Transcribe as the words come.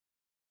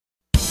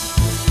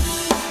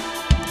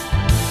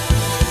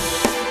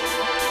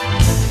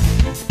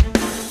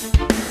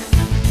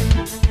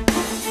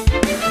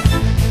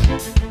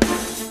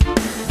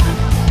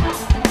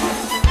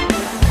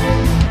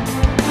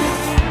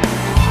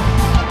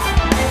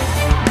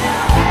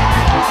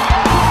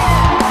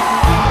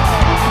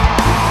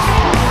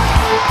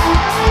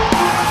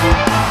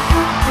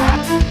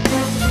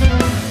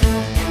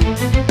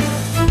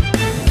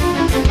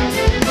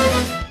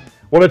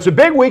Well, it's a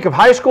big week of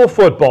high school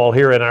football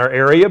here in our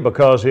area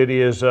because it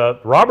is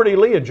Robert E.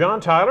 Lee and John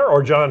Tyler,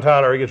 or John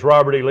Tyler against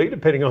Robert E. Lee,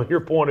 depending on your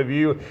point of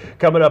view,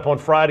 coming up on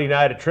Friday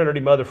night at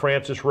Trinity Mother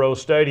Frances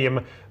Rose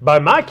Stadium. By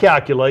my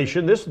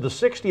calculation, this is the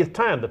 60th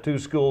time the two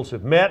schools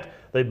have met.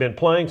 They've been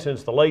playing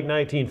since the late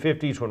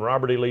 1950s when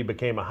Robert E. Lee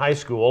became a high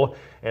school,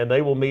 and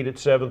they will meet at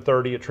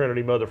 7:30 at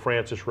Trinity Mother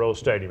Frances Rose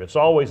Stadium. It's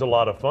always a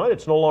lot of fun.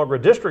 It's no longer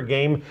a district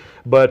game,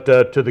 but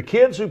to the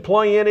kids who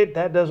play in it,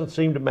 that doesn't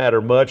seem to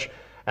matter much.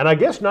 And I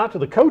guess not to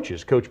the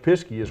coaches. Coach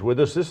Piske is with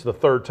us. This is the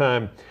third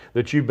time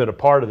that you've been a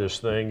part of this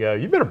thing.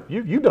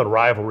 You've done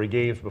rivalry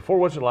games before.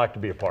 What's it like to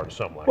be a part of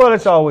something like that? Well,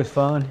 it's always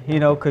fun,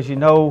 because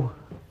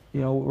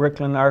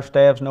Rickland and our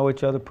staffs know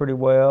each other pretty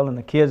well, and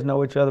the kids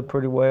know each other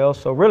pretty well.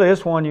 So really,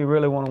 this one you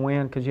really want to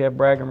win because you have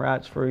bragging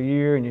rights for a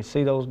year, and you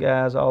see those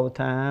guys all the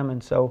time.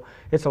 And so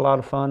it's a lot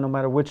of fun, no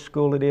matter which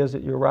school it is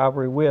that you're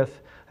rivalry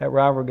with. That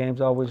rivalry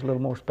game's always a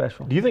little more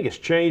special. Do you think it's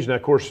changed? Now,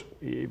 of course,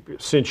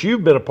 since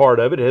you've been a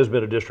part of it, it has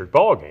been a district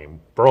ball game.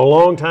 For a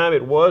long time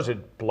it was.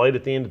 It played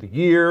at the end of the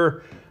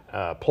year,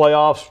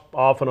 playoffs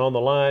often on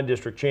the line,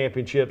 district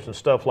championships and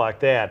stuff like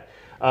that.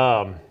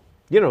 Now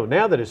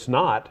that it's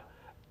not,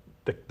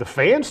 the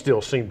fans still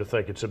seem to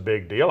think it's a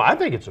big deal. I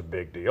think it's a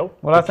big deal.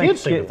 Well, the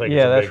kids seem to think yeah,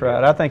 it's a big that's right.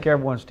 deal. I think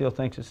everyone still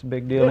thinks it's a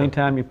big deal. Yeah.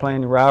 Anytime you're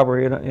playing the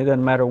rivalry, it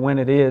doesn't matter when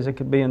it is. It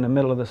could be in the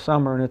middle of the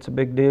summer, and it's a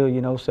big deal.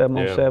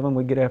 7-on-7,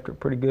 we get after it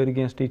pretty good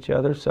against each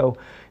other. So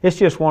it's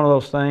just one of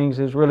those things.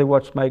 Is really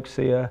what makes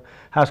the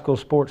high school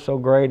sports so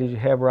great. Is you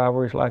have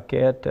rivalries like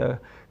that.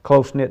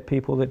 Close-knit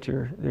people that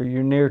you're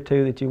near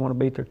to, that you want to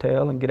beat their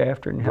tail and get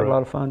after it and have a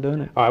lot of fun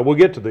doing it. All right, we'll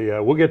get to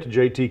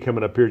JT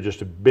coming up here in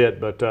just a bit,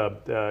 but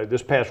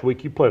this past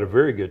week you played a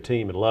very good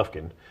team in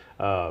Lufkin.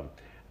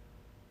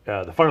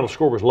 The final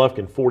score was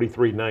Lufkin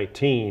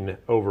 43-19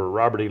 over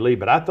Robert E. Lee,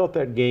 but I thought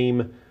that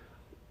game,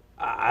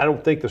 I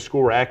don't think the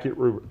score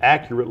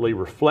accurately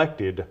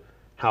reflected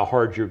how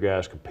hard your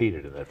guys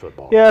competed in that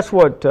football game. Yeah, that's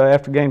what,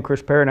 after game,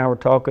 Chris Perry and I were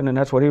talking, and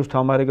that's what he was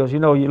talking about. He goes, you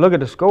look at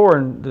the score,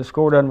 and the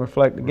score doesn't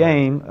reflect the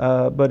game,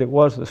 but it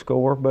was the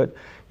score. But,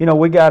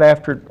 we got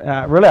after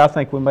it. Really, I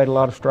think we made a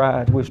lot of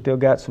strides. We've still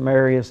got some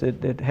areas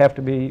that have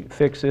to be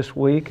fixed this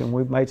week, and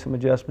we've made some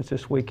adjustments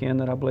this weekend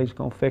that I believe is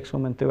going to fix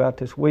them and throughout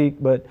this week.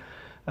 But,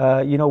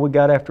 we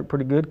got after it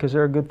pretty good because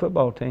they're a good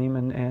football team,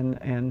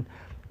 and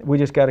we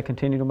just got to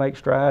continue to make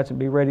strides and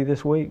be ready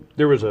this week.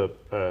 There was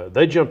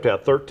they jumped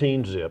out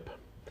 13-zip.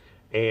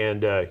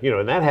 And,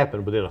 and that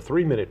happened within a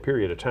 3-minute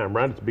period of time,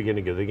 right at the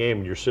beginning of the game,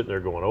 and you're sitting there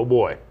going, oh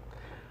boy.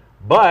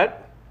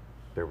 But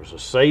there was a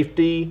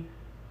safety,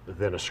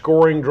 then a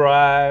scoring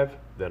drive,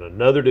 then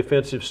another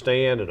defensive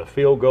stand and a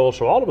field goal.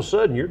 So all of a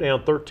sudden you're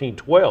down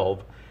 13-12,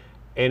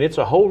 and it's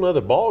a whole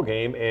nother ball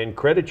game, and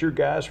credit your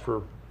guys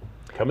for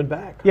coming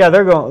back. Yeah,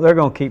 they're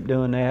going to keep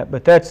doing that.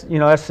 But that's,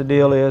 that's the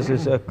deal is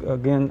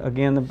again,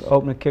 the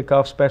opening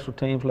kickoff special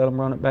teams, let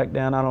them run it back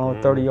down out on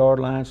the 30-yard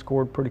line,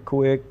 scored pretty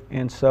quick.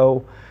 And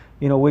so,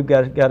 we've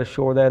got to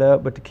shore that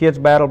up. But the kids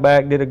battled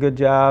back, did a good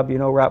job,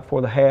 right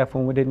before the half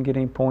when we didn't get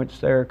any points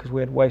there because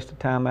we had wasted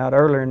time out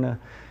early in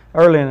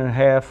the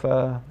half,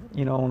 on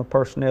a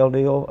personnel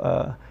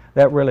deal.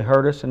 That really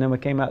hurt us. And then we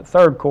came out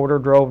third quarter,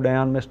 drove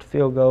down, missed a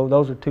field goal.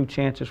 Those are two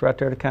chances right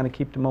there to kind of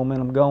keep the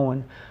momentum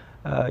going,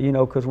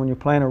 because when you're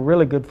playing a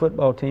really good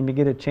football team, you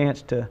get a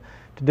chance to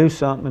do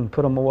something and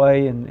put them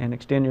away and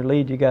extend your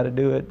lead. You got to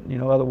do it.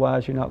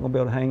 Otherwise you're not going to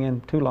be able to hang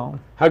in too long.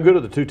 How good are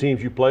the two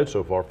teams you played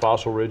so far,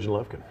 Fossil Ridge and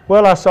Lufkin?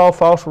 Well, I saw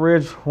Fossil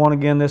Ridge won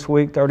again this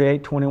week,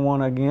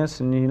 38-21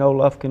 against, and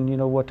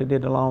Lufkin, what they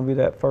did to Longview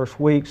that first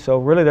week. So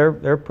really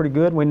they're pretty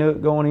good. We knew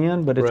it going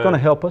in, but it's going to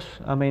help us.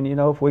 I mean,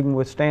 if we can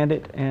withstand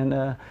it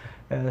and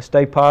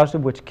stay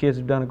positive, which the kids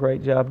have done a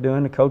great job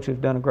doing, the coaches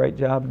have done a great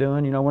job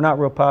doing. We're not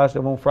real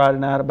positive on Friday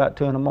night about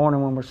 2 in the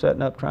morning when we're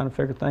setting up trying to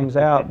figure things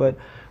out, but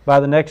by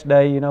the next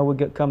day, we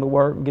come to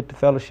work and get the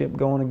fellowship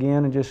going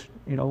again and just,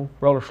 roll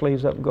our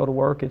sleeves up and go to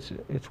work.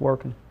 It's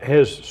working.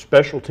 Has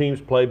special teams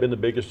play been the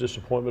biggest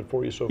disappointment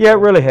for you so far? Yeah, it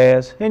really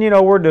has. And,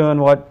 we're doing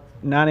what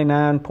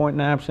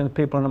 99.9% of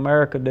people in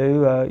America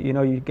do.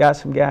 You've got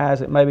some guys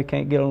that maybe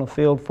can't get on the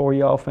field for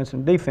you offensively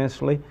and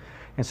defensively,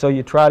 and so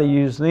you try to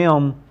use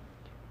them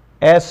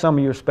as some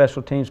of your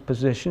special teams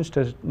positions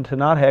to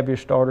not have your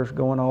starters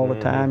going all the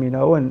time,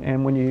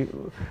 and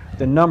when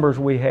the numbers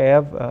we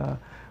have,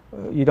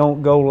 you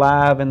don't go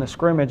live in the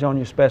scrimmage on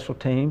your special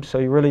teams, so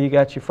you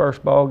got your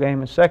first ball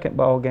game and second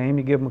ball game.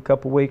 You give them a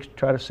couple weeks to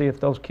try to see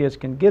if those kids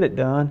can get it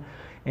done,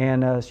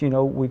 and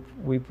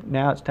we've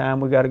now it's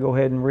time we got to go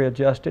ahead and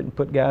readjust it and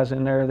put guys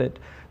in there that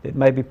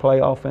maybe play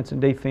offense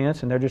and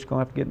defense, and they're just going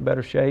to have to get in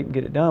better shape and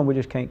get it done. We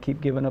just can't keep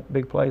giving up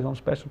big plays on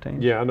special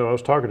teams. Yeah, I know. I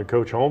was talking to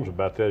Coach Holmes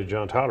about that,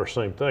 John Tyler,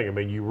 same thing. I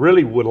mean, you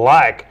really would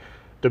like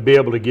to be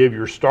able to give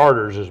your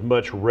starters as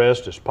much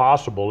rest as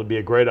possible. It'd be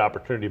a great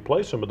opportunity to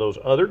play some of those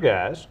other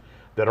guys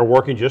that are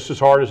working just as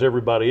hard as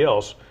everybody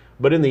else.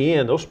 But in the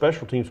end, those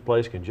special teams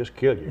plays can just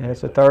kill you. Yeah,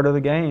 it's a third of the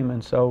game,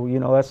 and so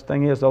that's the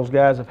thing is those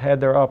guys have had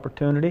their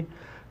opportunity.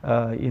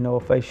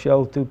 If they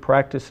show through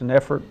practice and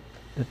effort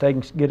that they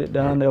can get it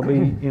done, they'll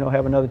be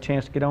have another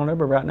chance to get on there.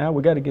 But right now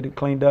we got to get it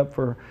cleaned up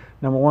for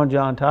number 1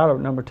 John Tyler,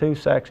 but number 2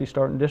 Saxey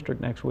starting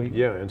district next week.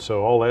 Yeah, and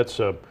so all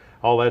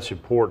that's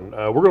important.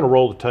 We're going to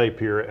roll the tape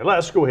here, and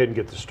let's go ahead and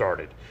get this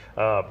started.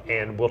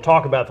 And we'll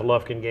talk about the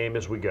Lufkin game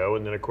as we go,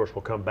 and then of course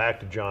we'll come back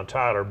to John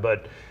Tyler.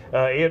 But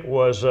it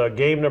was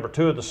game number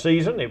 2 of the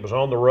season. It was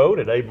on the road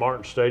at Abe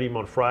Martin Stadium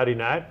on Friday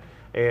night.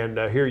 And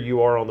here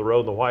you are on the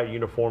road in the white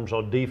uniforms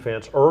on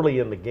defense early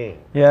in the game.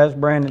 Yeah, it's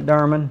Brandon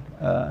Derman,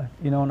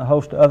 and a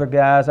host of other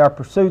guys. Our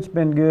pursuit's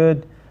been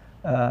good.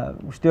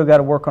 We still got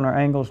to work on our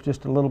angles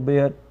just a little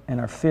bit and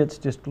our fits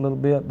just a little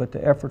bit, but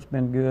the effort's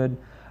been good.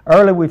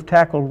 Early we've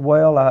tackled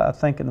well. I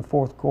think in the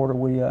fourth quarter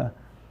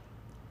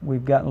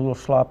we've gotten a little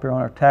sloppier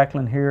on our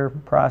tackling here.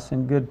 Price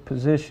in good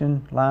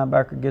position.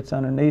 Linebacker gets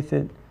underneath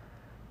it.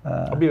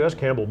 I believe that's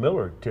Campbell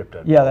Miller tipped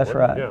that. Yeah, that's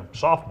right. Yeah,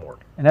 sophomore.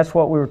 And that's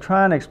what we were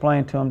trying to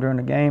explain to him during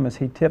the game is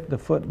he tipped the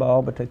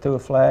football, but they threw a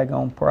flag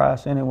on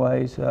Price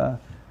anyways.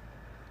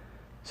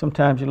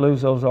 Sometimes you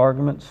lose those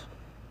arguments.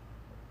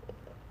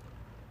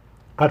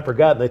 I'd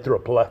forgotten they threw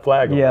a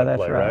flag on that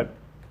play, right?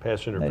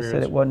 Pass interference. They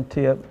said it wasn't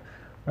tipped.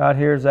 Right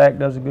here, Zach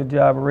does a good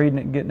job of reading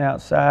it and getting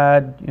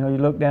outside. You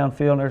look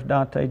downfield, and there's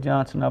Dante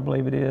Johnson, I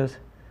believe it is,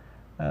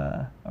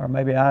 or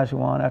maybe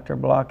Ajuan after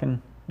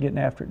blocking, getting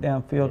after it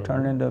downfield,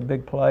 turning into a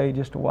big play,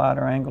 just a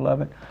wider angle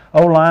of it.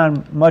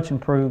 O-line much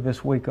improved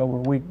this week over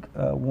week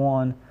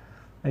 1.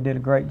 They did a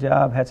great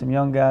job. Had some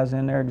young guys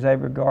in there,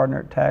 Xavier Gardner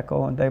at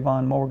tackle and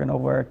Davon Morgan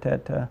over there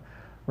at that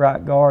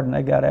right guard, and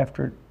they got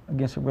after it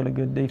against a really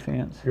good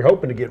defense. You're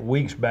hoping to get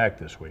Weeks back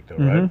this week, though,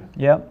 right?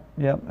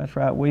 Yep, that's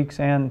right. Weeks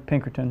and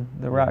Pinkerton,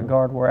 the right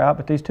guard, were out,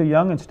 but these 2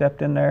 youngins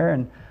stepped in there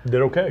and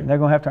did okay. They're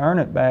going to have to earn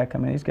it back. I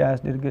mean, these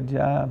guys did a good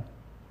job.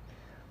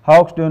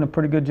 Hawks doing a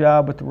pretty good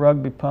job with the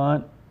rugby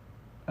punt.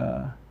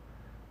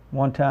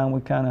 One time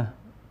we kind of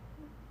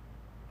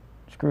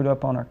screwed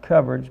up on our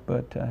coverage,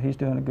 but he's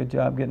doing a good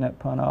job getting that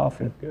punt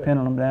off and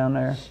pinning them down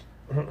there.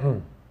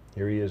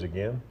 Here he is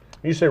again.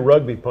 You say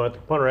rugby punt, the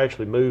punter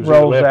actually moves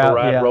rolls left out, or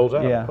right, yeah, rolls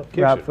out, yeah. kicks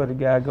Right-footed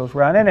guy goes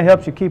right. And it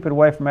helps you keep it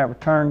away from that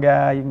return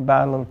guy. You can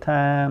buy a little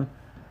time.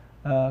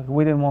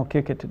 We didn't want to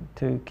kick it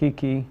to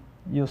Kiki.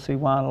 You'll see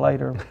why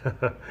later.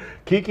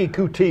 Kiki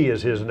Kuti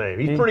is his name.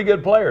 He's a pretty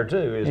good player,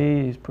 too, isn't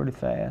he? He's pretty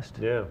fast.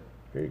 Yeah,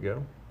 here you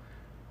go.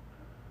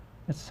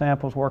 It's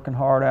Samples working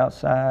hard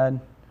outside.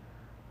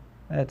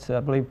 That's,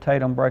 I believe,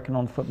 Tatum breaking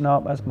on the foot.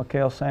 No, that's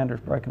Mikael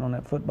Sanders breaking on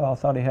that football. I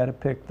thought he had a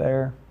pick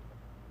there.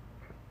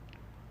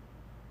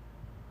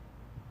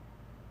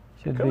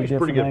 He's a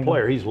pretty good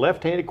player. He's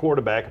left-handed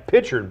quarterback, a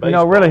pitcher in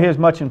baseball. Really he is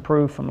much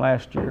improved from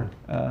last year.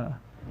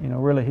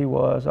 Really he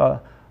was.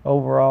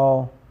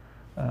 Overall,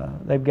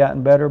 they've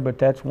gotten better, but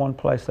that's one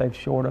place they've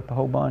shored up a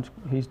whole bunch.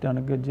 He's done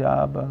a good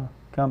job.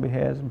 Cumbie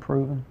has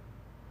improved.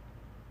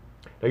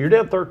 Now, you're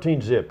down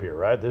 13-zip here,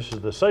 right? This is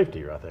the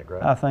safety, I think,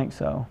 right? I think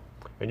so.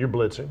 And you're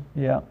blitzing.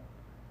 Yeah.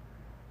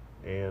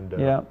 And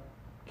yeah.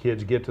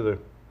 Kids get to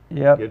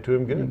get to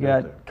him good. You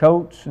got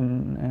Coates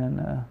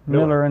and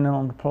Miller in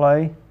on the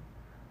play.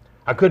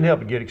 I couldn't help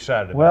but get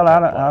excited well,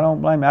 about that play. I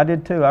don't blame him. I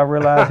did too. I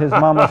realized his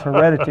mama's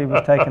heredity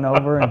was taking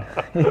over, and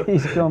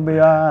he's going to be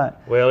all right.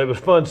 Well, it was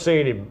fun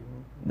seeing him.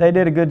 They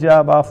did a good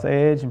job off the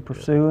edge and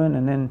pursuing,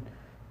 and then,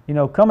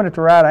 coming at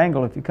the right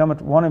angle. If you come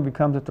at one of you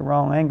comes at the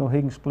wrong angle,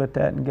 he can split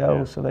that and go.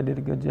 Yeah. So they did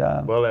a good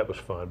job. Well, that was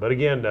fun. But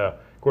again, of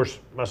course,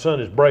 my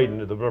son is Braden,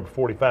 the number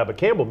 45, but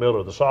Campbell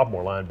Miller, the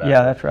sophomore linebacker.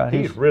 Yeah, that's right.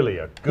 He's really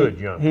a good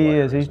young player. He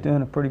is. He's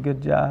doing a pretty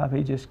good job.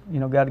 He just,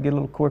 got to get a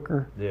little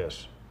quicker.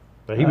 Yes.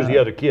 But he was the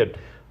other kid.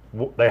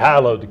 They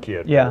high-load the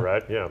kid, yeah.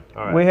 Right? Yeah.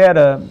 All right. We had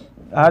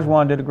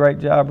Ajuan did a great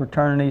job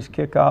returning these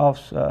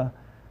kickoffs.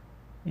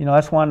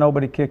 That's why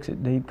nobody kicks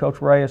it deep.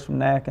 Coach Reyes from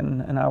NAC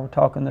and I were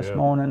talking this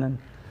morning, and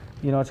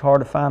it's hard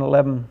to find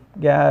 11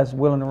 guys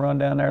willing to run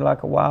down there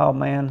like a wild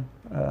man.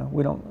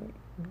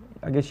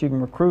 I guess you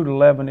can recruit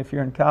 11 if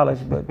you're in college,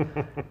 but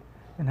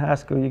in high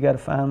school you got to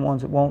find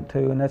ones that want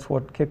to, and that's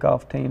what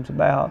kickoff team's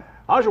about.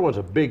 Ajuan's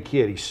a big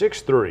kid. He's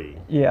 6'3".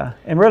 Yeah,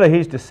 and really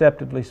he's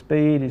deceptively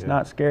speed. He's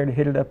not scared to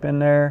hit it up in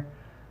there.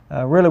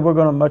 Really, we're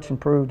going to much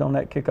improved on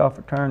that kickoff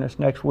return this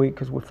next week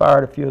because we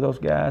fired a few of those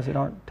guys that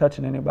aren't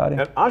touching anybody.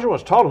 And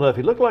Ajuan's tall enough.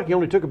 He looked like he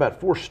only took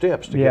about 4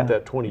 steps to get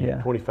that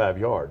 25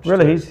 yards.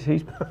 Really,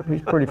 he's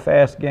pretty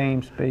fast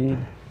game speed.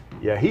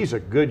 Yeah, he's a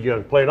good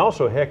young player and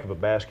also a heck of a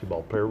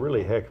basketball player,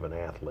 really a heck of an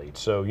athlete.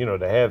 So,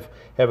 to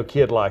have a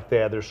kid like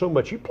that, there's so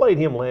much. You played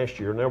him last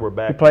year, now we're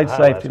back. He played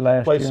safety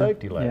last year. Played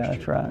safety last year. Yeah,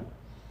 that's right.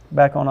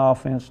 Back on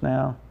offense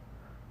now.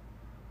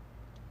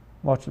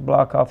 Watch the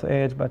block off the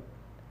edge, but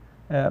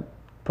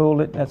pulled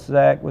it. That's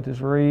Zach with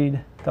his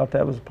read. Thought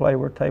that was a play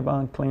where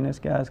Tavon cleaned this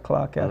guy's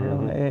clock out here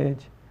on the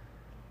edge.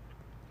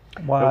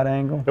 Wide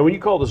angle. And when you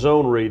call the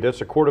zone read,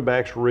 that's a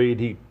quarterback's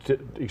read.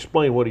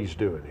 Explain what he's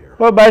doing here.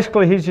 Well,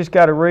 basically, he's just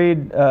got to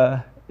read.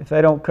 If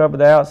they don't cover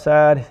the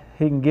outside,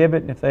 he can give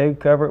it. And if they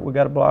cover it, we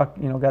got to block.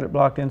 Got it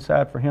blocked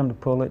inside for him to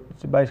pull it.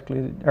 So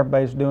basically,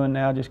 everybody's doing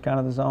now just kind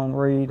of the zone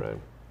read. Right.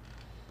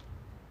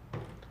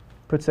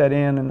 Puts that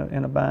in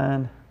a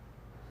bind.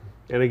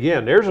 And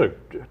again, there's a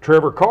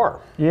Trevor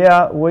Carr.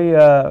 Yeah, we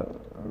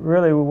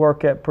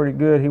work that pretty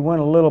good. He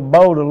went a little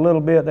bowed a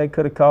little bit. They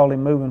could have called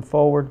him moving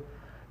forward.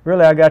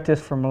 Really, I got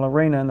this from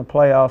Lorena in the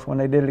playoffs when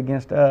they did it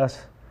against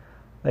us.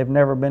 They've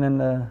never been in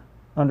the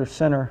under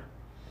center,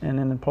 and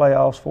in the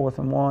playoffs, 4th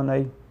and 1,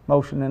 they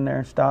motioned in there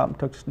and stopped and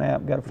took a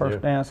snap, got a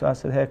first down. So I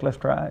said, heck, let's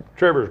try it.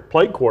 Trevor's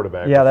played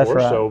quarterback before, that's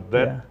right. So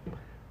that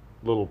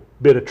little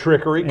bit of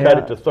trickery cut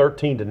it to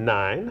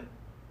 13-9,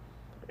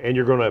 and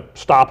you're going to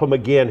stop them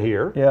again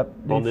here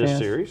on this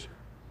series.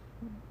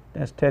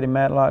 That's Teddy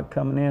Matlock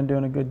coming in,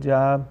 doing a good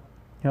job.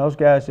 You know, those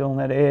guys on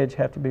that edge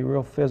have to be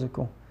real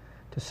physical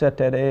to set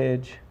that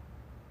edge.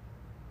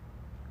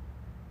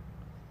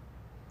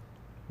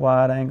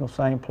 Wide angle,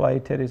 same play.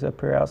 Teddy's up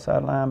here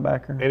outside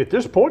linebacker. And at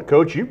this point,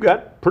 Coach, you've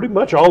got pretty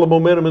much all the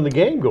momentum in the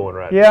game going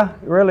right now. Yeah,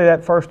 really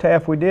that first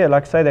half we did.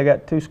 Like I say, they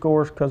got 2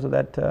 scores because of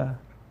that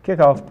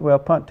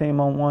kickoff, punt team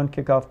on one,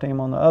 kickoff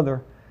team on the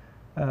other.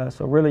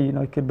 So really, you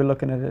know, you could be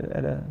looking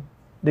at a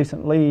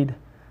decent lead.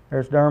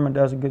 There's Derman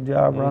does a good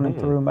job running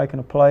through, making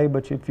a play.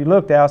 But if you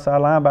look, the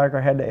outside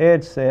linebacker had the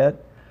edge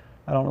set.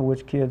 I don't know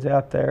which kid's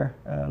out there.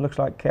 Looks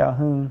like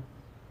Calhoun.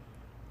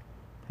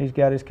 He's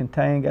got his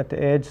contain, got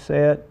the edge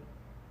set.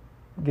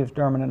 Gives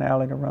Derman an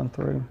alley to run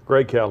through.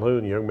 Greg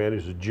Calhoun, young man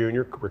who's a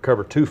junior,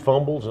 recovered 2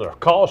 fumbles and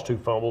caused 2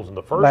 fumbles in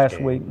the first last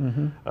game.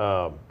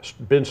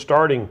 Week. Been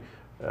starting.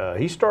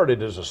 He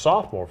started as a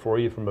sophomore for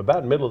you from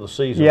about the middle of the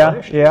season. Yeah,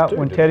 last year,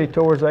 when Teddy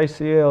tore his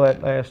ACL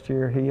that last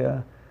year, he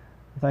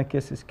I think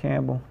this is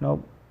Campbell.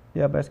 Nope.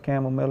 Yeah, that's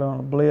Campbell Miller on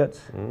a blitz.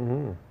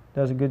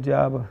 Does a good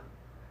job of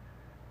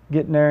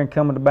getting there and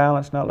coming to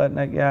balance, not letting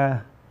that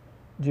guy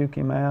juke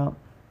him out.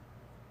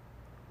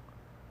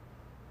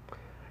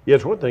 Yeah,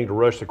 it's one thing to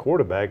rush the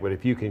quarterback, but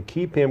if you can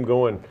keep him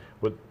going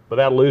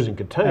without losing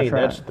contain,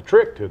 that's the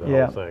trick to the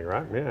whole thing,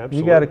 right? Yeah, absolutely.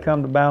 You got to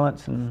come to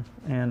balance and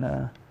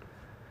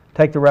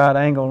take the right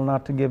angle,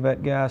 not to give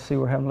that guy. See,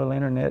 we're having a little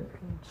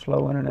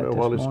slow internet this morning.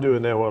 While it's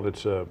doing that, while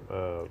it's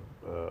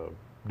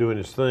doing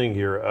its thing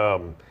here,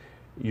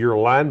 your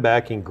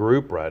linebacking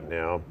group right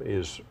now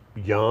is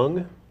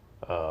young.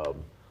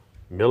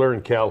 Miller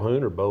and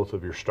Calhoun are both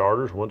of your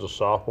starters. One's a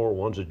sophomore,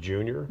 one's a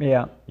junior.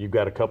 Yeah. You've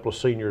got a couple of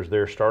seniors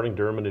there starting,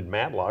 Derman and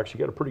Matlock. So you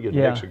got a pretty good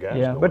mix of guys.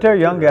 Yeah, but they're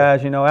young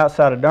guys, you know,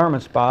 outside of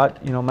Derman's spot.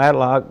 You know,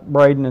 Matlock,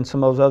 Braden, and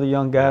some of those other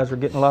young guys are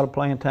getting a lot of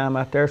playing time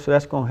out there. So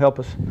that's going to help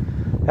us.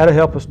 That'll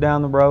help us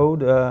down the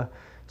road.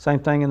 Same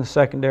thing in the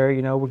secondary.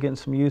 You know, we're getting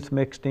some youth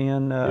mixed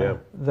in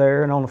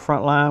there. And on the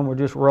front line, we're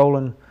just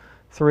rolling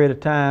 3 at a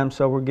time.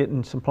 So we're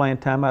getting some playing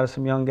time out of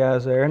some young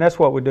guys there. And that's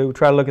what we do. We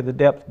try to look at the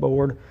depth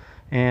board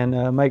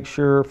and make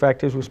sure,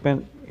 fact is we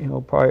spent, you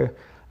know, probably an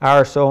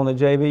hour or so on the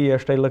JV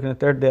yesterday looking at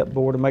their depth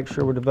board to make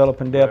sure we're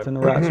developing depth in the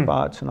right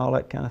spots and all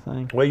that kind of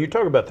thing. Well, you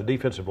talk about the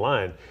defensive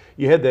line.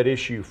 You had that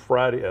issue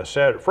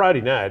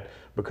Friday night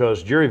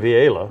because Jerry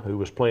Viela, who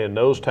was playing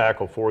nose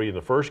tackle for you in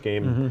the first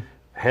game,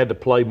 had to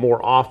play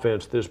more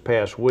offense this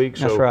past week.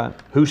 So that's right.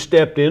 Who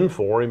stepped in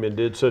for him and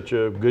did such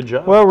a good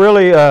job? Well,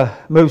 really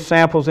moved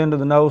Samples into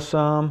the nose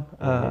some,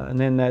 and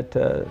then that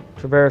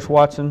Travaris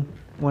Watson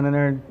went in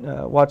there,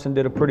 and Watson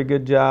did a pretty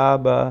good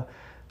job.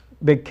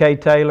 Big K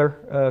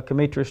Taylor,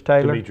 Demetrius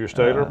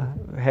Taylor.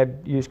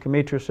 Had used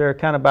Demetrius there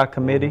kind of by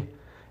committee.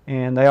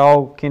 And they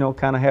all, you know,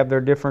 kind of have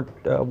their different,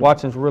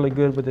 Watson's really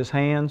good with his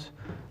hands.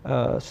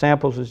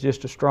 Samples is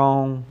just a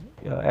strong,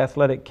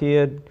 athletic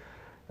kid.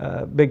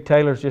 Big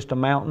Taylor's just a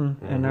mountain,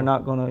 and they're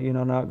not going to, you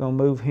know, not going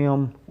to move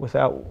him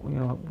without, you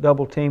know,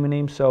 double teaming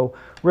him. So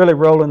really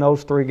rolling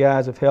those 3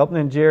 guys have helped. And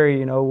then Jerry,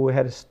 you know, we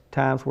had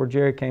times where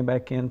Jerry came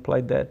back in,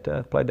 played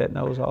that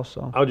nose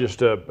also. I'll just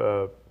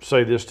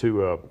say this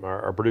to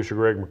our producer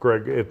Greg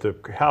McCraig: if the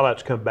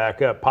highlights come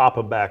back up, pop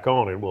them back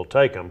on, and we'll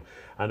take them.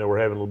 I know we're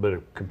having a little bit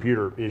of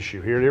computer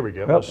issue here. There we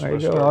go. Well, there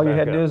you go. All you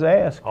had to do is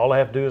ask. All I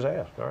have to do is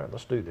ask. All right,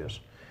 let's do this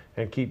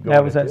and keep going.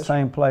 That was that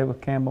same play with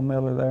Campbell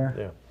Miller there.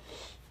 Yeah.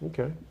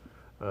 Okay.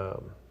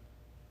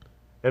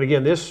 And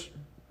again, this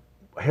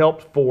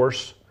helped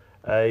force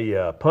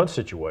a punt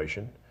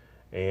situation,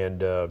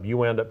 and you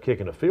wound up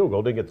kicking a field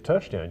goal. Didn't get the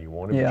touchdown you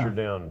wanted, but you're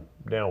down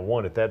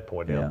 1 at that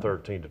point, down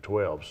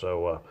 13-12.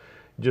 So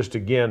just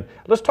again,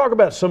 let's talk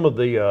about some of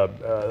the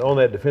on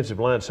that defensive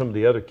line, some of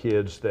the other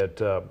kids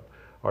that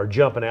are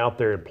jumping out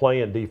there and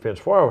playing defense.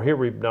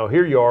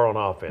 Here you are on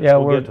offense. Yeah,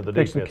 we'll get to the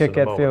defense to kick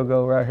that field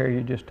goal right here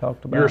you just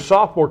talked about. Your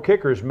sophomore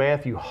kicker is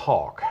Matthew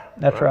Hawk.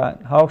 That's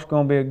right. Hawk's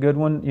going to be a good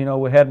one. You know,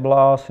 we had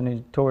Bloss, and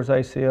he tore his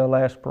ACL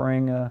last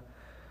spring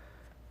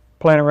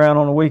playing around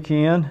on the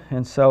weekend.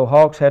 And so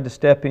Hawks had to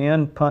step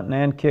in, punting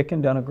and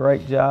kicking, done a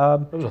great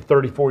job. It was a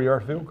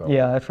 34-yard field goal.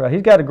 Yeah, that's right.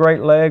 He's got a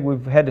great leg.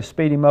 We've had to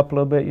speed him up a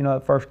little bit. You know,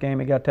 that first game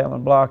he got that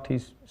one blocked.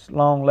 He's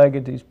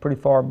long-legged. He's pretty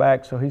far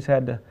back, so he's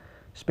had to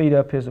speed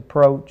up his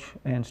approach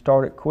and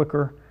start it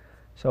quicker.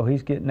 So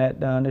he's getting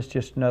that done. It's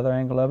just another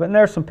angle of it. And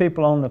there's some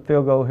people on the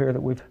field goal here that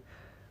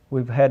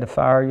we've had to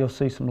fire. You'll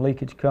see some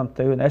leakage come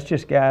through, and that's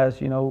just guys,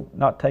 you know,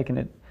 not taking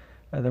it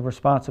the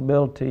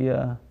responsibility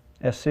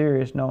as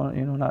serious. No,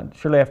 you know, not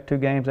surely after 2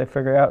 games they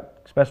figure out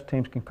special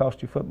teams can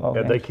cost you football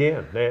games. They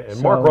can. And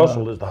so, Mark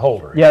Russell is the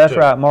holder. Yeah, that's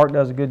right. Mark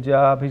does a good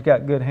job. He's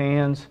got good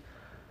hands.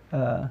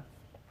 You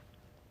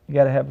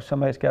got to have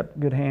somebody that's got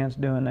good hands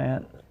doing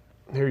that.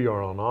 Here you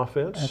are on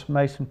offense. That's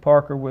Mason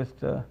Parker with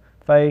the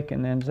fake,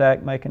 and then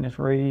Zach making his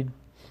read.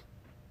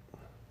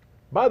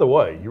 By the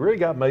way, you really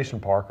got Mason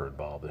Parker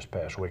involved this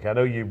past week. I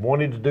know you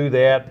wanted to do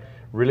that,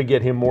 really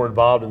get him more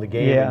involved in the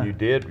game than you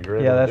did. But you're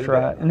able to that's do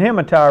right. That. And him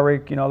and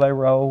Tyreek, you know, they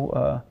roll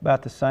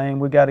about the same.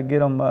 We got to get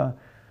them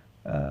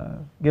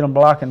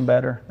blocking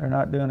better. They're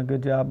not doing a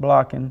good job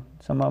blocking.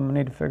 Some of them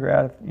need to figure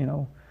out if, you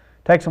know,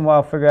 takes them a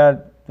while to figure out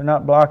if they're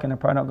not blocking, they're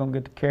probably not going to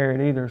get to carry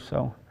it either.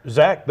 So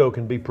Zach, though,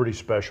 can be pretty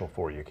special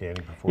for you, can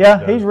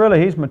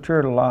he? He's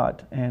matured a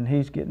lot, and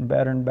he's getting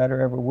better and better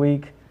every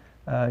week.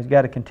 He's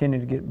got to continue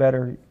to get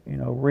better, you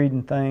know,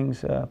 reading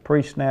things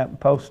pre-snap and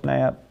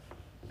post-snap.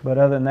 But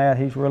other than that,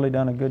 he's really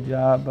done a good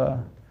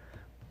job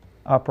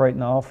operating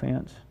the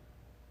offense.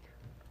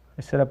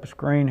 They set up a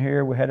screen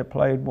here. We had it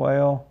played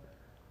well.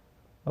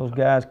 Those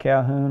guys,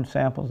 Calhoun,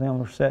 Samples, them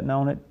were sitting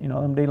on it. You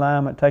know, them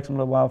D-linemen, it takes them a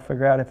little while to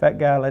figure out if that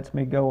guy lets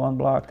me go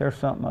unblocked, there's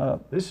something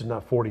up. This is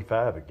not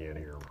 45 again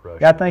here.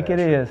 Yeah, I think it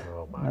is.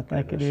 Oh, I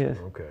think it is.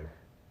 Okay.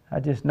 I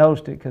just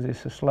noticed it because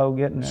it's so slow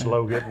getting there.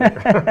 Slow getting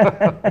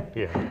there.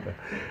 Yeah.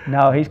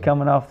 No, he's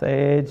coming off the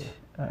edge.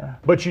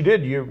 But you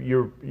did.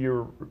 You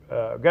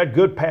got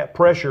good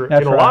pressure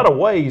in a lot of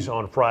ways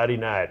on Friday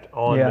night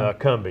on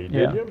Cumbie,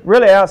 didn't you?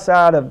 Really,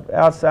 outside of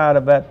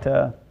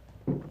that,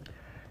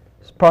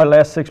 it's probably the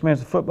last 6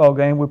 minutes of the football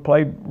game. We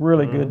played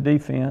really good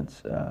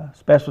defense.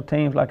 Special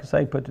teams, like I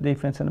say, put the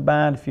defense in the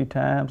bind a few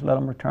times, let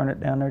them return it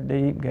down there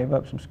deep, gave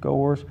up some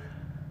scores.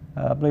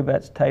 I believe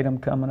that's Tatum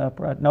coming up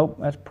right. Nope,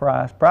 that's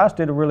Price. Price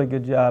did a really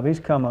good job. He's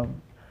come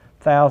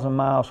 1,000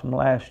 miles from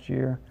last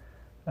year.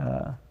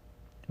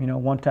 You know,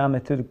 one time they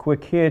threw the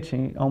quick hitch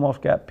and he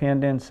almost got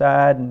pinned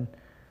inside, and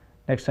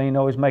next thing you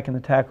know, he's making the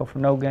tackle for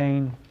no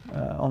gain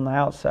on the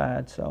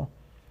outside. So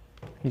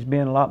he's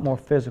being a lot more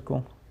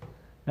physical.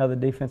 Another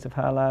defensive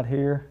highlight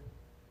here.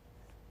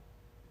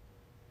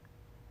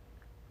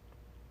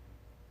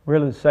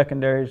 Really, the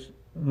secondary's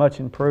much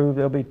improved.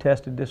 They'll be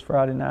tested this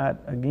Friday night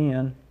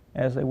again,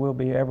 as they will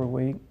be every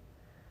week.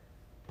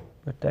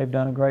 But they've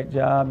done a great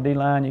job.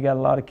 D-line, you got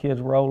a lot of kids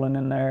rolling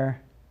in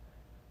there.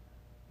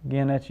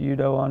 Again, that's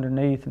Udo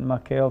underneath, and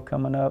Michael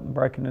coming up and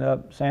breaking it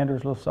up.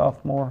 Sanders, little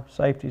sophomore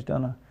safety,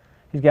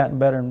 he's gotten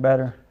better and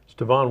better. It's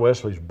Devon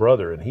Wesley's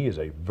brother, and he is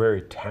a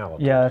very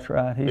talented. Yeah, that's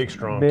right. He's big,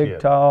 strong big, kid.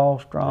 Tall,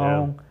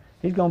 strong. Yeah.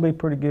 He's going to be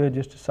pretty good,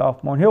 just a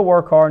sophomore. And he'll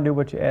work hard and do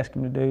what you ask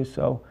him to do.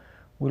 So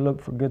we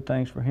look for good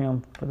things for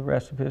him for the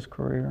rest of his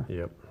career.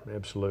 Yep,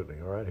 absolutely.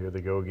 All right, here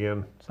they go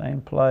again.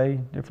 Same play,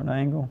 different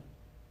angle.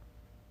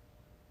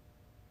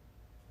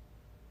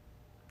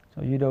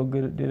 So Udo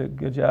did a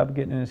good job of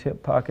getting in his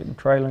hip pocket and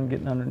trailing,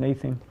 getting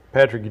underneath him.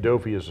 Patrick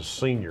Udofi is a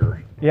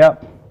senior.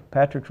 Yep.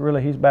 Patrick's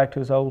he's back to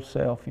his old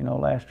self. You know,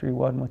 last year he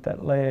wasn't with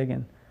that leg,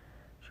 and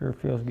sure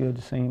feels good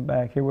to see him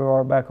back. Here we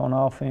are back on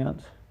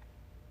offense.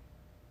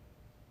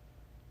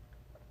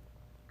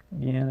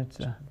 Again, it's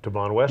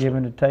Devon Wesley.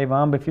 Giving to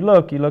Tavon. But if you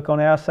look on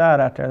the outside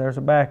out there, there's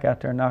a back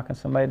out there knocking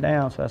somebody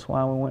down. So that's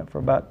why we went for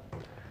about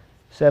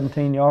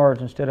 17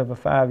 yards instead of a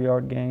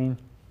 5-yard gain.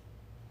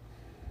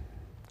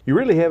 You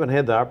really haven't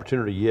had the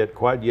opportunity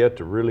quite yet,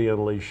 to really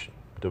unleash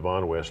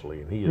Devon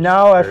Wesley, and he is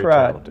No, that's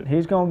right. talented.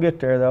 He's going to get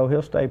there, though.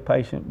 He'll stay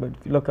patient. But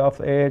if you look off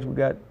the edge, we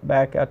got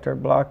back out there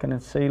blocking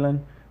and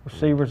sealing.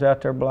 Receivers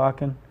out there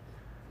blocking.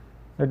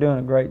 They're doing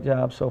a great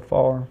job so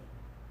far.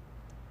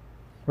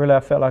 Really,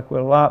 I felt like we're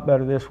a lot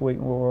better this week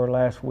than we were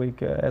last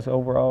week as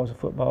overall as a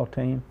football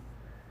team.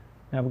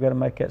 Now we've got to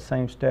make that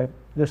same step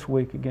this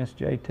week against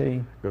JT.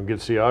 Going to get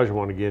to see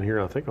Ajuan again here,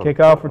 I think.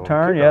 Kickoff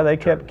return, they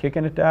kept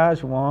kicking it to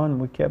Ajuan.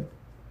 We kept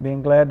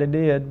being glad they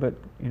did, but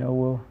you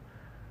know,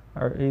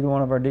 either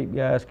one of our deep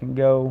guys can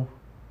go.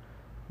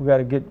 We got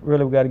to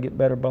get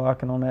better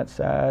blocking on that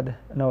side.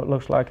 I know it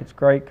looks like it's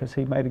great because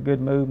he made a good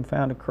move and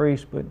found a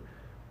crease, but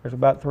there's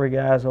about 3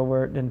 guys over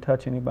there that didn't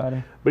touch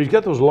anybody. But he's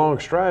got those long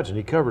strides and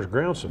he covers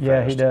ground so fast.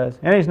 Yeah, he does.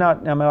 And he's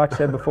not, like I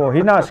said before,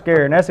 he's not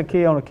scared. And that's the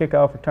key on a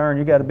kickoff return.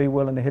 You got to be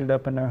willing to hit it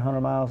up in there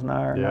 100 miles an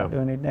hour and not do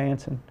any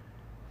dancing.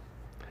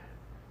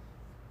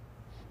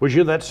 Well,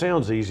 that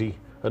sounds easy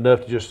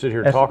enough to just sit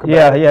here and talk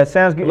about it. Yeah, it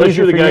sounds good. Unless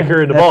you're the guy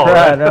carrying the ball.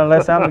 That's right.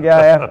 Unless I'm the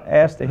guy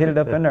asked to hit it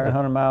up in there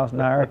 100 miles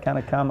an hour, kind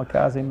of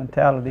kamikaze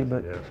mentality.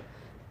 But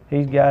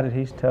he's got it.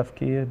 He's a tough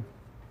kid.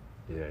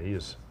 Yeah, he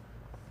is.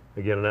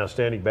 Again, an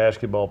outstanding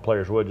basketball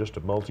player as well, just a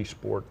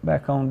multi-sport.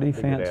 Back on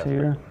defense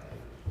here.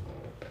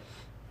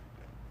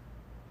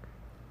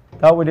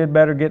 Thought we did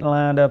better getting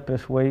lined up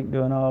this week,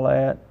 doing all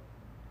that.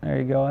 There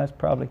you go. That's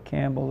probably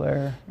Campbell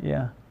there.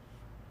 Yeah.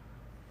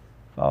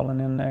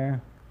 Falling in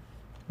there.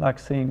 Like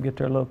to see him get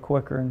there a little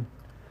quicker and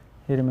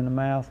hit him in the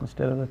mouth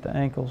instead of at the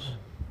ankles.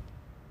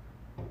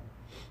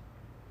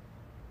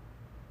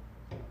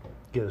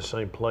 Get the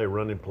same play,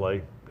 running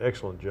play.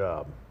 Excellent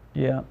job.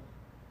 Yeah.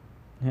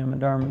 Him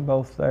and Derman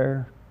both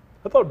there.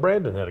 I thought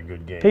Brandon had a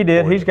good game. He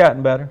did. He's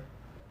gotten better.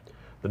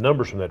 The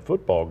numbers from that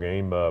football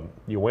game,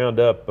 you wound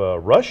up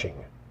rushing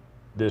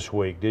this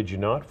week, did you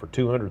not, for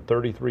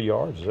 233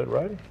 yards? Is that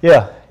right?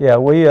 Yeah.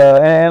 We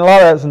and a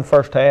lot of that was in the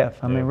first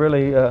half. I mean,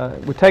 really,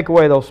 we take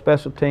away those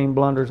special team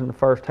blunders in the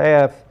first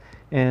half,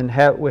 and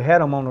we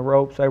had them on the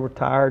ropes. They were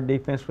tired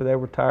defensively. They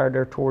were tired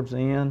there towards the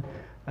end.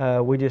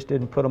 We just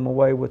didn't put them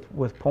away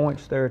with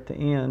points there at the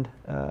end.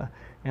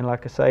 And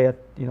like I say,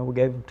 we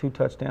gave them 2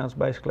 touchdowns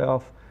basically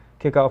off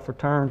kickoff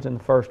returns in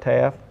the first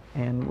half,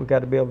 and we got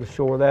to be able to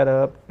shore that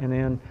up and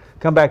then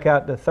come back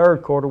out the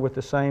third quarter with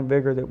the same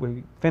vigor that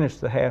we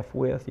finished the half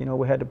with.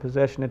 We had the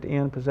possession at the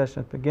end, possession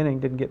at the beginning,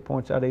 didn't get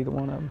points out of either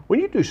one of them. When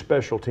you do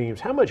special teams,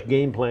 how much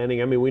game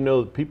planning? I mean, we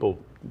know that people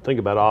think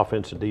about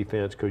offense and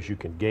defense because you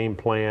can game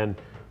plan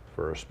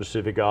for a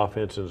specific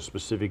offense and a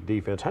specific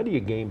defense. How do you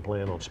game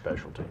plan on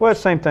special teams? Well,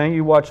 same thing.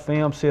 You watch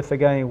film, see if they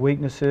got any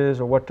weaknesses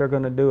or what they're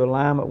going to do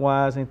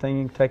alignment-wise, anything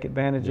you can take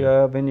advantage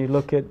of. And you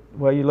look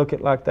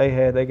at like they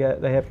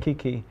have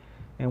Kiki,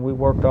 and we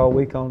worked all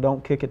week on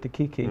don't kick it to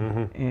Kiki.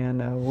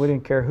 And we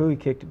didn't care who he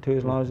kicked it to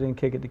as long as he didn't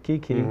kick it to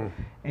Kiki.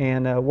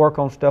 And work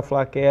on stuff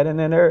like that. And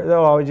then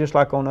they'll always, just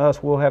like on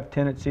us, we'll have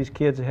tendencies,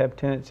 kids that have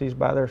tendencies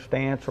by their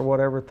stance or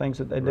whatever, things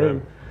that they do.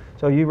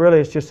 So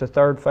it's just the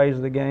third phase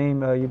of the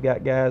game. You've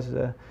got guys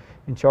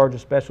in charge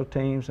of special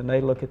teams, and they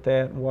look at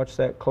that and watch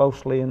that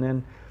closely. And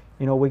then,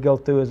 we go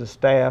through as a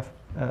staff.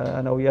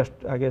 I know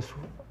I guess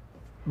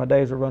my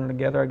days are running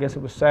together. I guess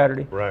it was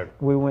Saturday. Right.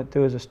 We went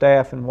through as a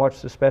staff and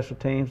watched the special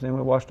teams. Then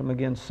we watched them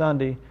again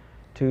Sunday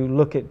to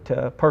look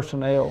at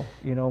personnel,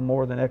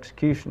 more than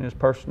execution, is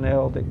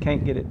personnel that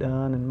can't get it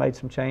done, and made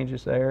some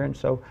changes there. And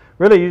so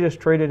really you just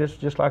treat it as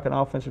just like an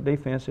offense or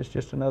defense. It's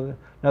just another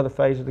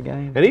phase of the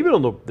game. And even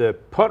on the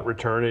punt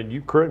return, and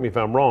you correct me if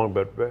I'm wrong,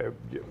 but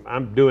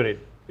I'm doing it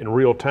in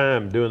real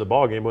time doing the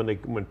ball game.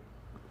 When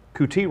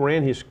Kuti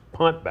ran his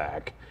punt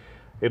back,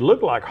 it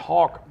looked like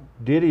Hawk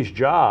did his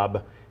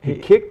job. He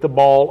kicked the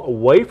ball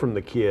away from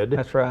the kid.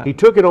 That's right. He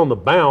took it on the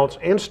bounce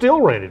and still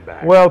ran it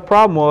back. Well, the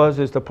problem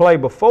is the play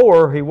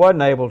before he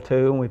wasn't able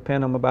to, and we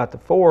pinned him about the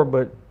 4,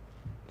 but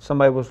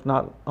somebody was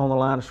not on the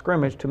line of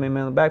scrimmage. Too many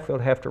men in the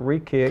backfield have to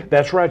re-kick.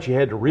 That's right. You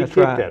had to re-kick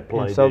that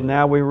play. And so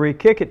now we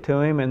re-kick it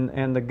to him,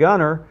 and the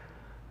gunner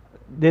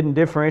didn't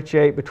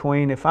differentiate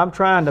between if I'm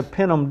trying to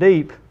pin them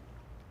deep,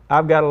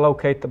 I've got to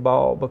locate the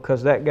ball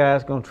because that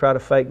guy's going to try to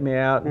fake me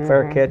out and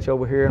fair catch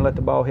over here and let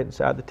the ball hit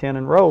inside the 10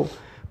 and roll.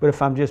 But if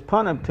I'm just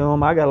punting it to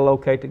him, I got to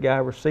locate the guy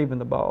receiving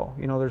the ball.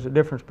 There's a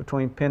difference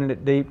between pinning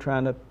it deep,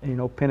 trying to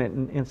pin it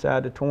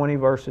inside the 20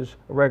 versus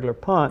a regular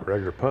punt.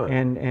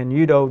 And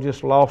Udo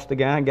just lost the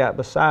guy and got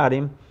beside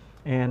him,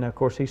 and of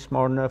course he's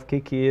smart enough,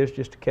 Kiki is,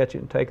 just to catch it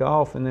and take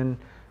off. And then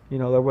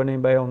there wasn't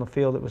anybody on the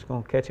field that was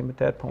going to catch him at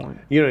that point.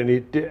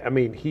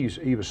 And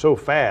he was so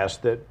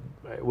fast that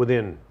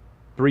within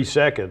 3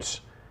 seconds.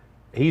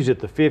 He's at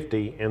the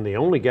 50, and the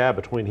only guy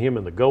between him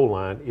and the goal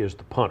line is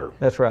the punter.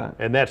 That's right.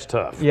 And that's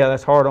tough. Yeah,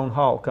 that's hard on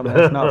Hawk.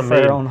 That's not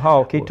fair on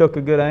Hawk. He took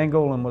a good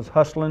angle and was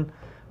hustling,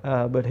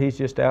 but he's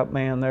just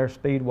outmanned there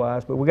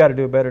speed-wise. But we got to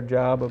do a better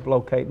job of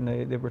locating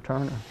the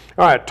returner.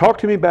 All right, talk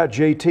to me about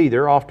JT.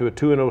 They're off to a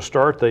 2-0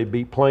 start. They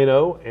beat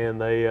Plano, and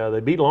they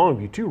beat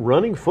Longview, 2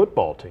 running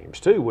football teams,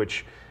 too,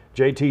 which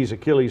JT's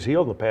Achilles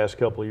heel in the past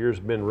couple of years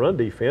has been run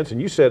defense,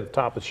 and you said at the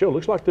top of the show,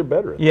 looks like they're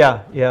better.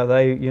 Yeah,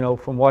 they,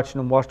 from watched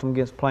them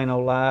against Plano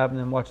live, and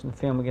then watching the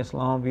film against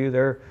Longview,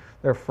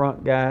 their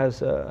front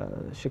guys,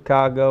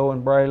 Chicago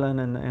and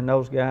Braylon and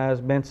those guys,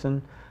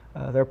 Benson,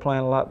 they're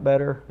playing a lot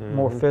better,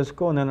 more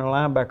physical, and then their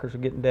linebackers are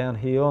getting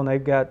downhill, and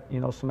they've got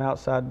some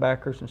outside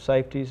backers and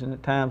safeties, and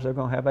at times they're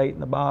going to have 8 in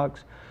the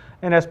box,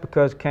 and that's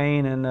because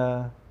Kane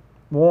and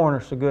Warren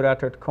are so good out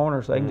there at the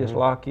corners, they can just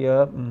lock you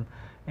up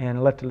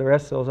and let the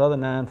rest of those other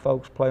 9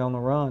 folks play on the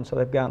run, so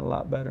they've gotten a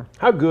lot better.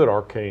 How good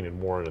are Kane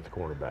and Warren at the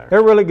cornerback?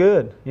 They're really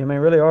good.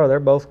 Really are. They're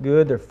both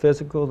good. They're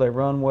physical. They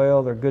run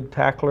well. They're good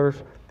tacklers.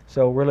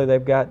 So really,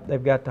 they've got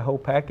the whole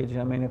package.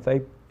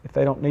 If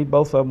they don't need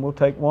both of them, we'll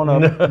take one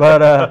of them.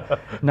 But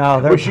no,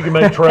 wish you could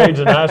make trades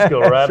in high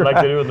school, right? Like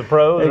they do in the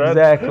pros.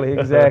 Exactly.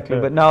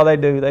 But no, they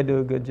do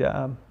a good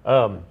job.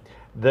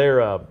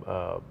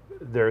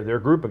 Their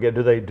group again.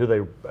 Do they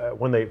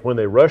when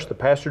they rush the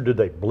passer? Do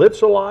they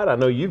blitz a lot? I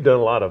know you've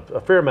done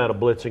a fair amount of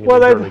blitzing. Well,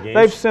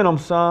 they've sent them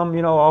some,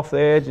 off the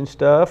edge and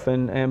stuff,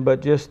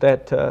 but just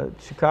that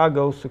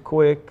Chicago's so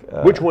quick.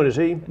 Which one is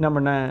he?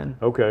 Number 9.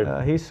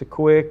 Okay. He's so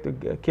quick.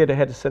 The kid that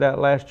had to sit out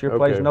last year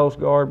plays nose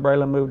guard.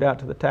 Braylon moved out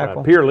to the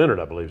tackle. Pierre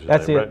Leonard, I believe.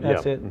 That's name, it. Right?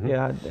 That's it.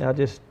 Yeah.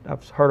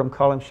 I've heard them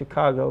call him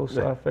Chicago,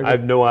 so I figured. I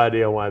have no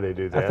idea why they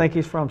do that. I think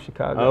he's from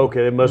Chicago.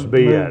 Okay, it must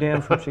be. Moved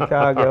in from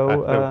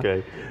Chicago.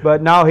 Okay.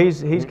 But no,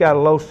 he's got a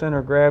low center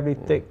of gravity,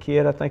 thick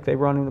kid. I think they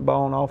run him the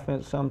ball on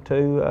offense some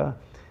too.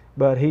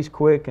 But he's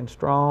quick and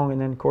strong.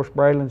 And then, of course,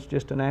 Braylon's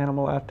just an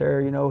animal out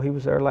there. He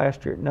was there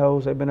last year at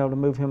nose. They've been able to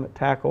move him at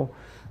tackle.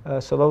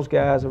 So those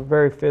guys are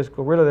very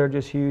physical. Really, they're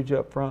just huge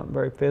up front,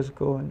 very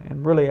physical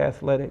and really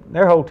athletic.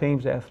 Their whole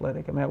team's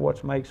athletic. That's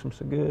what makes them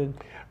so good.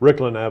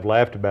 Rickland and I have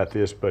laughed about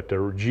this, but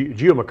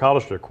Gio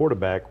McCollister,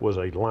 quarterback, was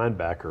a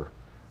linebacker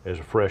as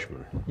a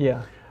freshman.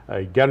 Yeah.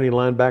 Got any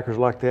linebackers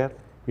like that?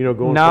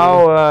 Going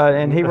no,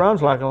 and he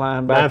runs like a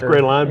linebacker. 9th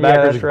grade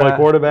linebackers who play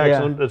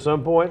quarterbacks at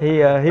some point?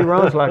 He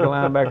runs like a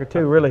linebacker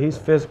too. Really, he's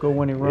physical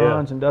when he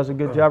runs and does a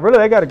good job. Really,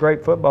 they got a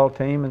great football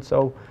team, and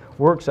so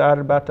we're excited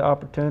about the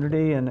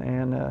opportunity.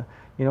 And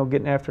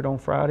getting after it on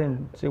Friday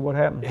and see what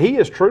happens. He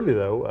is truly,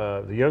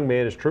 though, the young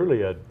man is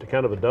truly a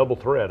kind of a double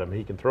threat. I mean,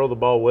 he can throw the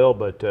ball well,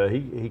 but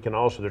he can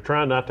also, they're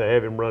trying not to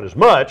have him run as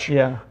much.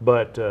 Yeah.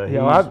 But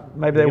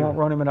maybe they won't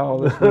run him at all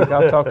this week.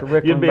 I'll talk to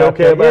Rick You'd about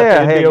be okay that. about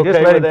Yeah, that? hey, You'd be just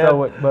okay let with him that?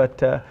 throw it.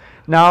 But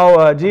no,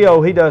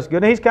 Gio, he does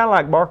good. And he's kind of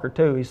like Barker,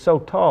 too. He's so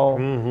tall.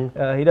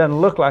 He doesn't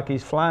look like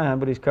he's flying,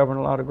 but he's covering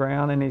a lot of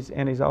ground,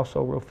 and he's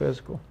also real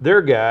physical.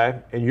 Their guy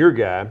and your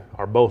guy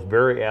are both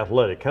very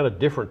athletic, kind of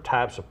different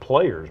types of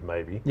players,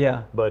 maybe.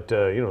 Yeah. But,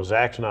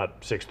 Zach's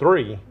not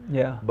 6'3".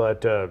 Yeah.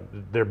 But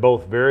they're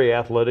both very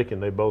athletic,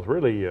 and they both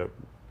really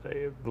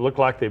they look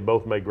like they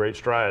both made great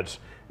strides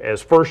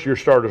as first-year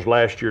starters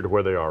last year to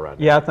where they are right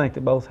now. Yeah, I think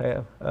they both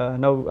have. I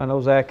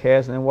know Zach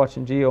has, and then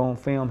watching Gio on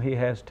film, he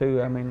has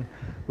too. I mean,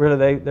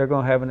 really, they're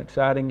going to have an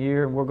exciting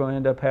year, and we're going to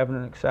end up having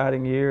an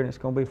exciting year, and it's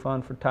going to be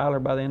fun for Tyler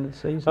by the end of the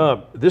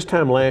season. This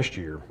time last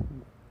year,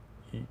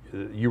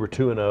 you were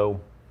 2-0,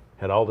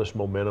 had all this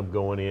momentum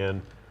going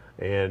in,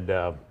 and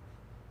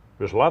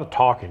there's a lot of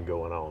talking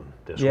going on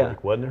this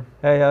week, wasn't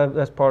there? Hey,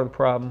 that's part of the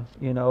problem.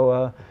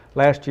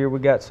 Last year we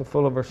got so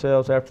full of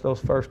ourselves after those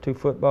first 2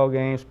 football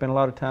games, spent a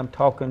lot of time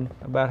talking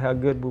about how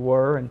good we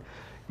were, and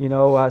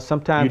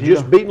sometimes you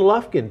just beaten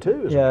Lufkin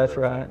too. Yeah, that's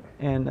right.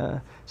 And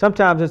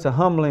sometimes it's a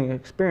humbling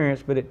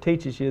experience, but it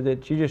teaches you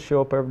that you just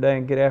show up every day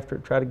and get after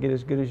it, try to get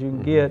as good as you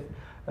can get.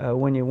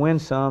 When you win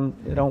some,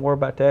 don't worry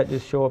about that.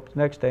 Just show up the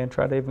next day and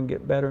try to even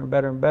get better and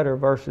better and better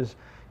versus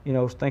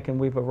thinking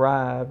we've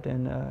arrived,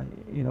 and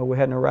we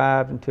hadn't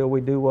arrived until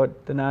we do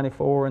what the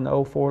 '94 and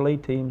the '04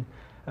 lead team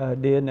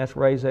did, and that's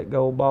raise that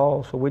gold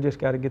ball. So we just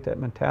got to get that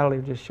mentality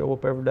of just show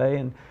up every day,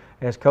 and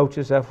as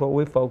coaches, that's what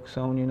we focus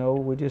on.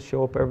 We just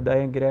show up every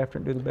day and get after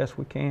it and do the best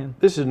we can.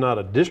 This is not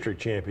a district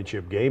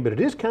championship game, but it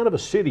is kind of a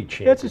city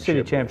championship. It's a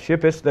city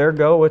championship. It's their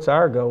goal. It's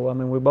our goal. I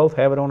mean, we both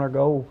have it on our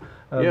goal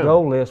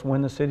list,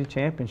 win the city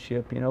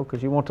championship,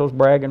 because you want those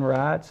bragging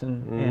rights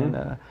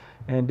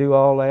and do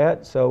all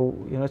that. So,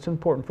 it's an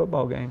important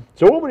football game.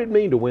 So what would it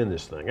mean to win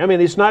this thing? I mean,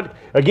 it's not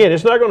going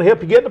to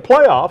help you get in the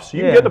playoffs.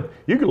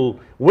 You can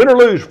win or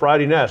lose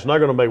Friday night. It's not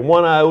going to make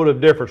one iota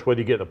of difference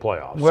whether you get in the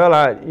playoffs. Well,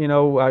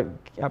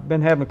 I've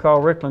been having to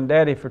call Rickland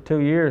Daddy for 2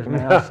 years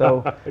now,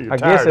 so I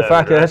guess if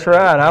I could, that's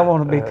right. I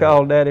want to be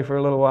called Daddy for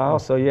a little while.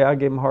 So yeah, I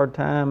give him a hard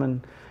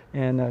time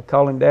and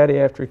call him Daddy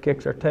after he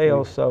kicks our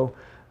tails. So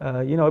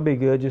it'd be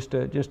good just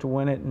to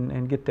win it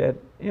and get that.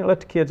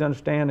 Let the kids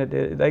understand that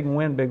they can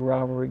win big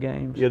rivalry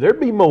games. Yeah, there'd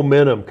be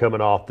momentum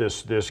coming off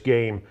this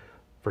game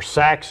for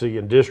Saxe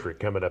and District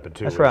coming up in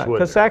 2 weeks. That's right,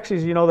 because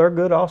Saxe's, they're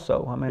good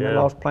also. I mean, Yeah. They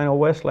lost Plano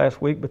West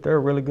last week, but they're a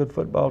really good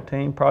football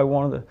team, probably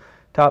one of the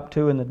top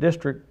 2 in the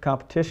district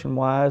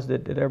competition-wise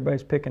that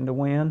everybody's picking to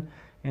win.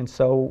 And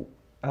so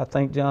I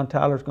think John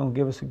Tyler's going to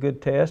give us a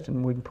good test,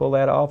 and we can pull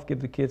that off,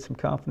 give the kids some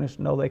confidence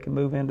to know they can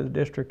move into the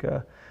district,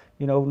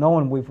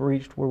 knowing we've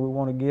reached where we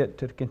want to get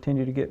to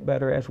continue to get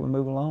better as we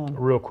move along.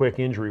 Real quick,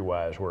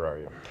 injury-wise, where are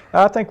you?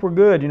 I think we're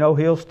good.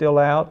 Hill's still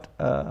out,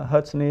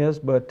 Hudson is,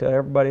 but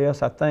everybody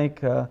else I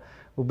think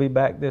will be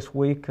back this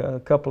week. A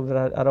couple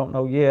that I don't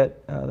know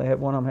yet. They have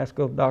one of them has to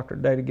go to the doctor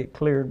today to get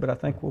cleared, but I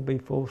think we'll be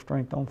full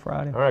strength on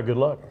Friday. All right, good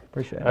luck.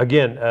 Appreciate it.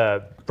 Again,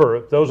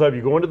 for those of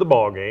you going to the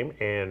ball game,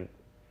 and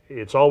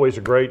it's always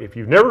if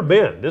you've never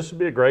been, this would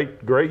be a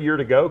great year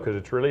to go because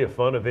it's really a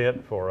fun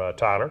event for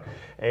Tyler.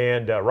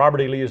 And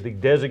Robert E. Lee is the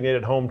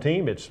designated home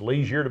team. It's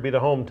Lee's year to be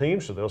the home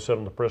team, so they'll sit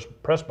on the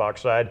press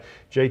box side.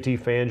 JT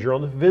fans, you're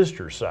on the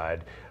visitor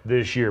side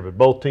this year, but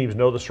both teams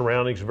know the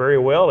surroundings very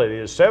well. It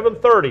is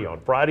 7:30 on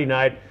Friday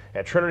night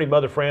at Trinity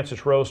Mother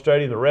Frances Rose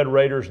Stadium. The Red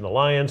Raiders and the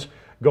Lions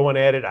going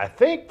at it, I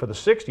think, for the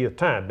 60th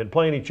time. Been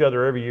playing each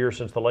other every year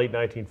since the late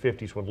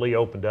 1950s when Lee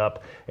opened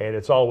up, and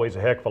it's always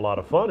a heck of a lot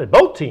of fun. And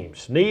both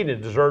teams need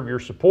and deserve your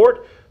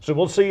support, so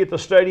we'll see you at the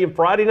stadium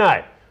Friday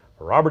night.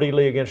 Robert E.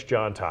 Lee against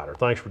John Tyler.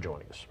 Thanks for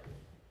joining us.